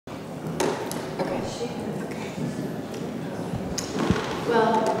Okay.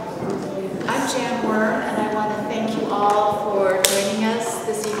 Well, I'm Jan Wurm, and I want to thank you all for joining us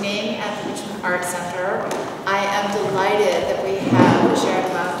this evening at the Richmond Art Center. I am delighted that we have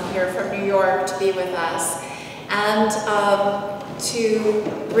Sharon Louden here from New York to be with us and to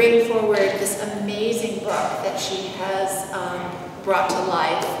bring forward this amazing book that she has brought to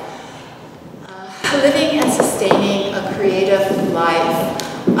life. Living and Sustaining a Creative Life.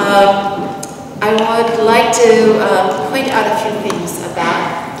 I would like to point out a few things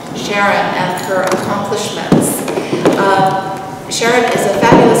about Sharon and her accomplishments. Sharon is a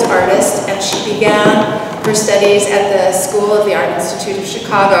fabulous artist, and she began her studies at the School of the Art Institute of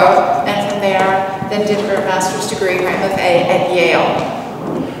Chicago, and from there then did her master's degree, her MFA, at Yale.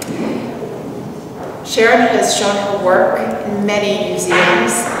 Sharon has shown her work in many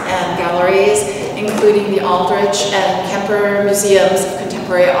museums and galleries, including the Aldrich and Kemper Museums of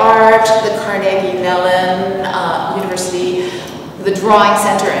Contemporary Art, the Carnegie Mellon University, the Drawing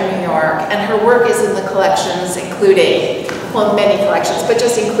Center in New York, and her work is in the collections including, well, many collections, but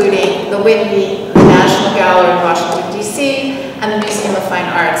just including the Whitney National Gallery in Washington, D.C., and the Museum of Fine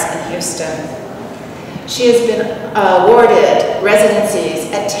Arts in Houston. She has been awarded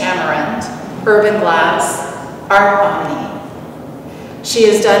residencies at Tamarind, Urban Glass, Art Omni. She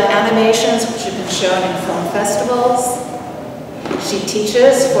has done animations which have been shown in film festivals. She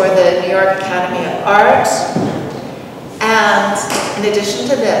teaches for the New York Academy of Art. And in addition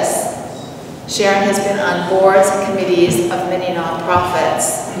to this, Sharon has been on boards and committees of many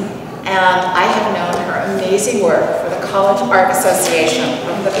nonprofits. And I have known her amazing work for the College Art Association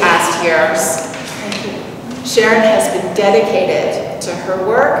over the past years. Sharon has been dedicated to her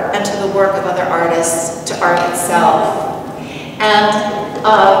work and to the work of other artists, to art itself. And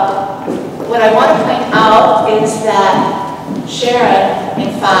what I want to point out is that Sharon,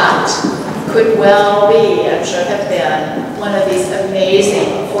 in fact, could well be, and should have been, one of these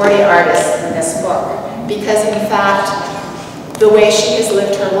amazing 40 artists in this book. Because in fact, the way she has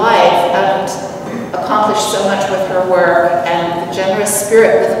lived her life and accomplished so much with her work and the generous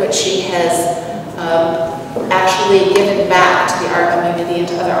spirit with which she has actually given back to the art community and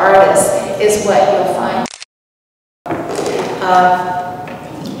to other artists is what you'll find.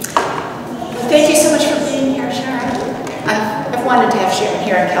 Thank you so much for being here, Sharon. I've wanted to have Sharon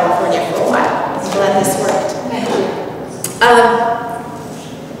here in California for a while. I'm glad this worked. Thank you.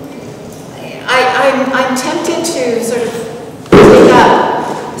 I'm tempted to sort of pick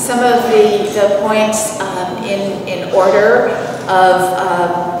up some of the points in order of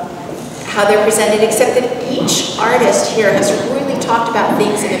how they're presented, except that each artist here has really talked about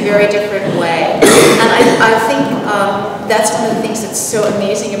things in a very different way. And I think that's one of the things that's so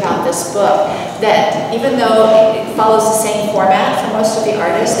amazing about this book, that even though it follows the same format for most of the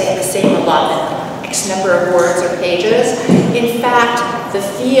artists, they have the same allotment, X number of words or pages, in fact, the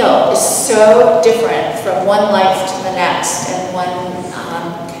feel is so different from one life to the next, and one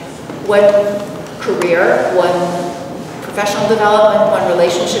career, one professional development, one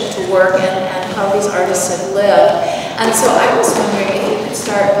relationship to work, and how these artists have lived. And so I was wondering if you could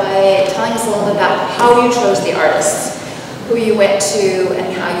start by telling us a little bit about how you chose the artists, who you went to,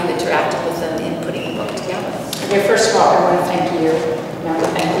 and how you interacted with them in putting the book together. Okay, first of all, I want to thank you,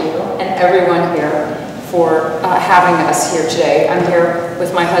 and everyone here for having us here today. I'm here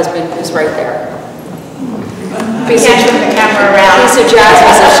with my husband, who's right there. He's turn the camera around. He's a jazz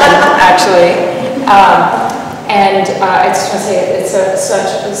musician, actually. And I just want to say it's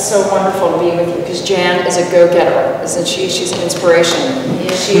so wonderful to be with you, because Jan is a go-getter, isn't she? She's an inspiration.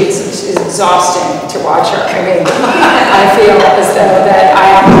 Yeah. She's exhausting to watch her. I mean, I feel as though that I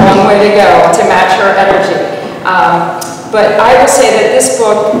have a long way to go to match her energy. But I will say that this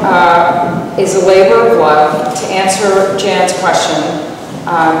book is a labor of love. To answer Jan's question,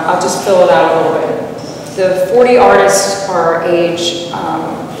 I'll just fill it out a little bit. The 40 artists are age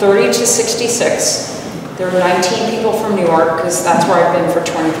 30 to 66. There are 19 people from New York, because that's where I've been for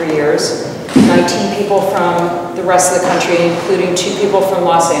 23 years. 19 people from the rest of the country, including 2 people from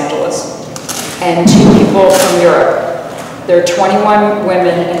Los Angeles, and 2 people from Europe. There are 21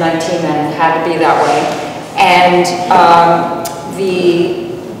 women and 19 men, had to be that way. And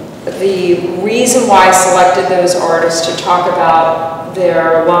the reason why I selected those artists to talk about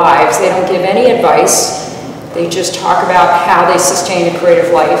their lives, they don't give any advice, they just talk about how they sustain a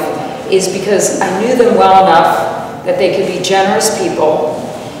creative life, is because I knew them well enough that they could be generous people.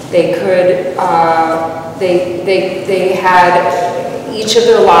 They could, they had, each of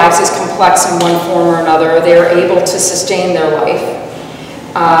their lives is complex in one form or another. They were able to sustain their life.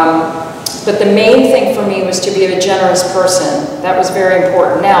 But the main thing for me was to be a generous person. That was very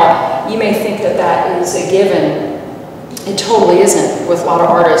important. Now, you may think that that is a given. It totally isn't with a lot of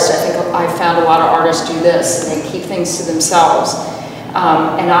artists. I think I found a lot of artists do this, and they keep things to themselves.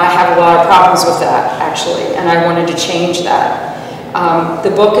 And I have a lot of problems with that, actually, and I wanted to change that.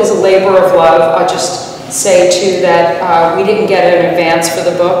 The book is a labor of love. I'll just say, too, that we didn't get an advance for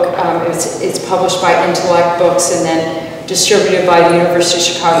the book. It's published by Intellect Books and then distributed by the University of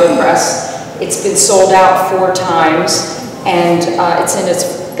Chicago Press. It's been sold out 4 times, and it's in its,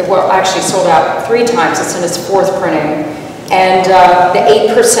 well, actually sold out 3 times. It's in its 4th printing. And the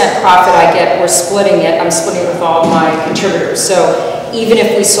 8% profit I get, we're splitting it. I'm splitting it with all my contributors. So even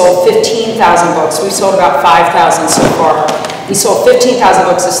if we sold 15,000 books, we sold about 5,000 so far. We sold 15,000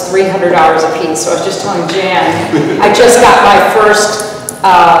 books, it's $300 a piece. So I was just telling Jan, I just got my first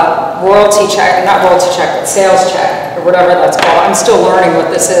royalty check, not royalty check, but sales check, or whatever that's called. I'm still learning what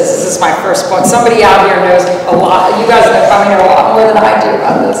this is. This is my first book. Somebody out here knows a lot. You guys probably know a lot more than I do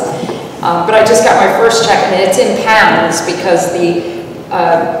about this. But I just got my first check, and it's in pounds because the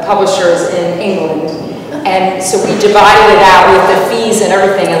publisher is in England. And so we divided it out with the fees and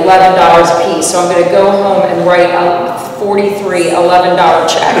everything, $11 a piece. So I'm going to go home and write 43 $11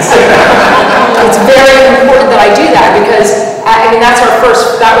 checks. It's very important that I do that because, I mean, that's our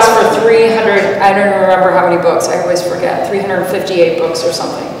first, that was for 300, I don't remember how many books, I always forget, 358 books or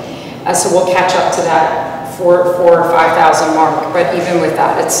something. So we'll catch up to that 4,000 or 5,000 mark, but even with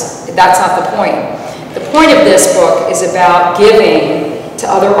that, that's not the point. The point of this book is about giving to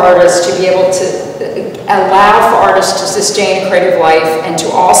other artists to be able to allow for artists to sustain a creative life and to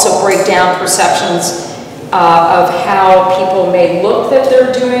also break down perceptions of how people may look that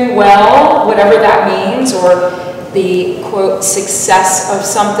they're doing well, whatever that means, or the, quote, success of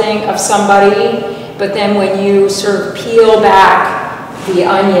something, of somebody, but then when you sort of peel back the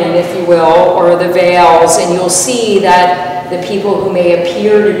onion, if you will, or the veils, and you'll see that the people who may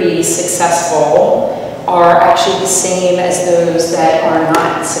appear to be successful are actually the same as those that are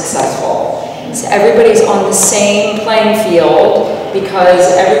not successful. So everybody's on the same playing field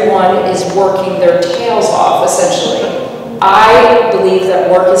because everyone is working their tails off, essentially. I believe that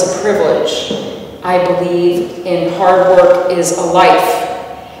work is a privilege. I believe in hard work is a life.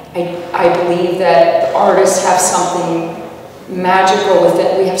 I believe that artists have something magical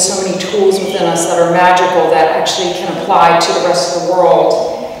within. We have so many tools within us that are magical that actually can apply to the rest of the world.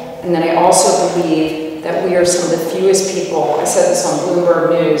 And then I also believe that we are some of the fewest people. I said this on Bloomberg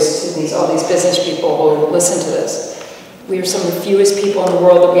News to all these business people who listen to this. We are some of the fewest people in the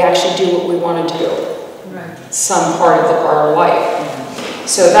world that we actually do what we want to do. Right. Some part of our life.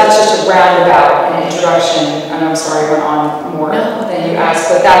 So that's just a roundabout, an introduction, and I'm sorry I went on more than you asked,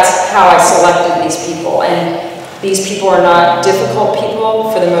 but that's how I selected these people. And these people are not difficult people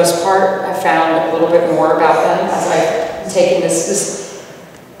for the most part. I found a little bit more about them as I've taken this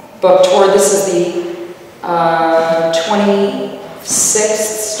book tour. This is the 26th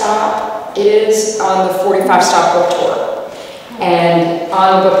stop. It is on the 45-stop book tour. And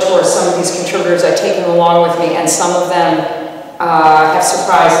on the book tour, some of these contributors I've taken along with me, and some of them have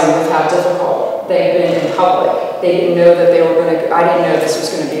surprised me with how difficult they've been in public. They didn't know that they were going to, I didn't know this was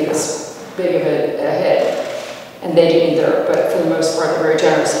going to be this big of a hit. And they didn't either, but for the most part, they're very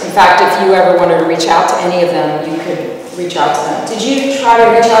generous. In fact, if you ever wanted to reach out to any of them, you could reach out to them. Did you try to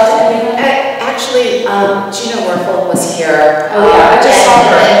reach out to any of them? Actually, Jan Wurm was here. Oh yeah, I just saw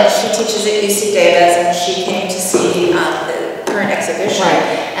her. And she teaches at UC Davis, and she came to see the current exhibition.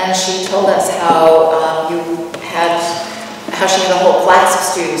 Right. And she told us how how she had a whole class of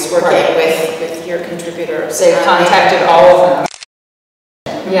students working with your contributors. They contacted all of them.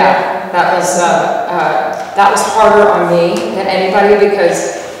 Yeah, that was harder on me than anybody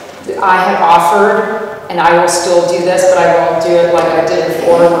because I had offered, and I will still do this, but I won't do it like I did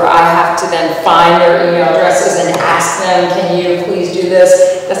before, where I have to then find their email addresses and ask them, can you please do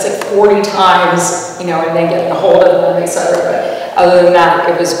this? That's like 40 times, and then getting a hold of them, etc. But other than that,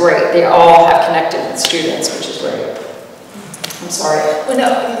 it was great. They all have connected with students, which is great. I'm sorry. Well, no,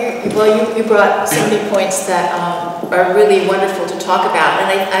 you brought so many points that are really wonderful to talk about,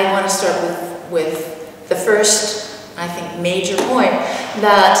 and I want to start with the first, I think, major point,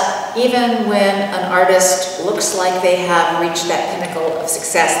 that even when an artist looks like they have reached that pinnacle of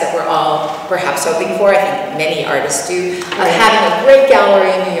success that we're all perhaps hoping for, I think many artists do, of having a great gallery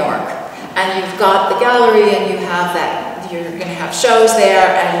in New York, and you've got the gallery and you have that, you're going to have shows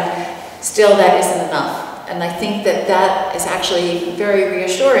there, and still that isn't enough. And I think that is actually very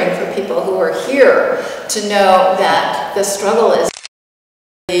reassuring for people who are here to know that the struggle is,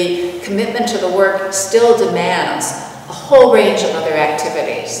 the commitment to the work still demands a whole range of other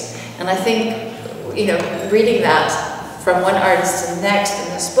activities. And I think, reading that from one artist to the next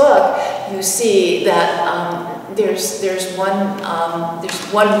in this book, you see that there's one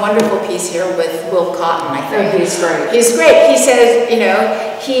wonderful piece here with Will Cotton, I think. Oh, he's great. He's great. He says, you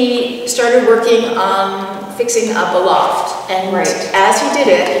know, he started working on fixing up a loft, and as he did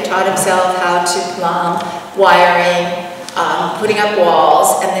it, he taught himself how to plumb, wiring, putting up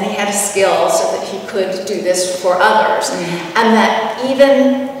walls, and then he had a skill so that he could do this for others. And that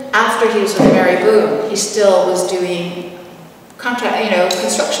even after he was with Mary Boone, he still was doing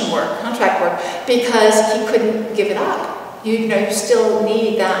construction work, contract work, because he couldn't give it up. You know, you still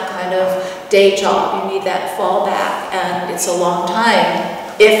need that kind of day job. You need that fallback, and it's a long time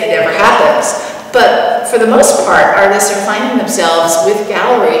if it ever happens. But for the most part, artists are finding themselves with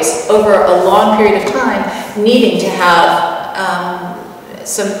galleries over a long period of time needing to have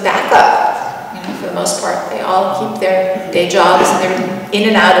some backup. You know, for the most part, they all keep their day jobs and they're in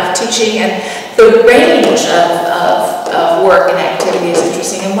and out of teaching, and the range of work and activity is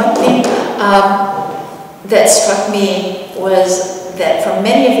interesting. And one thing that struck me was that for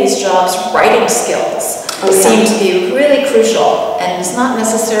many of these jobs, writing skills seem to be really crucial, and it's not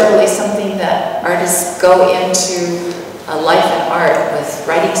necessarily something that artists go into a life in art with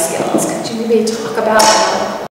writing skills. Could you maybe talk about that?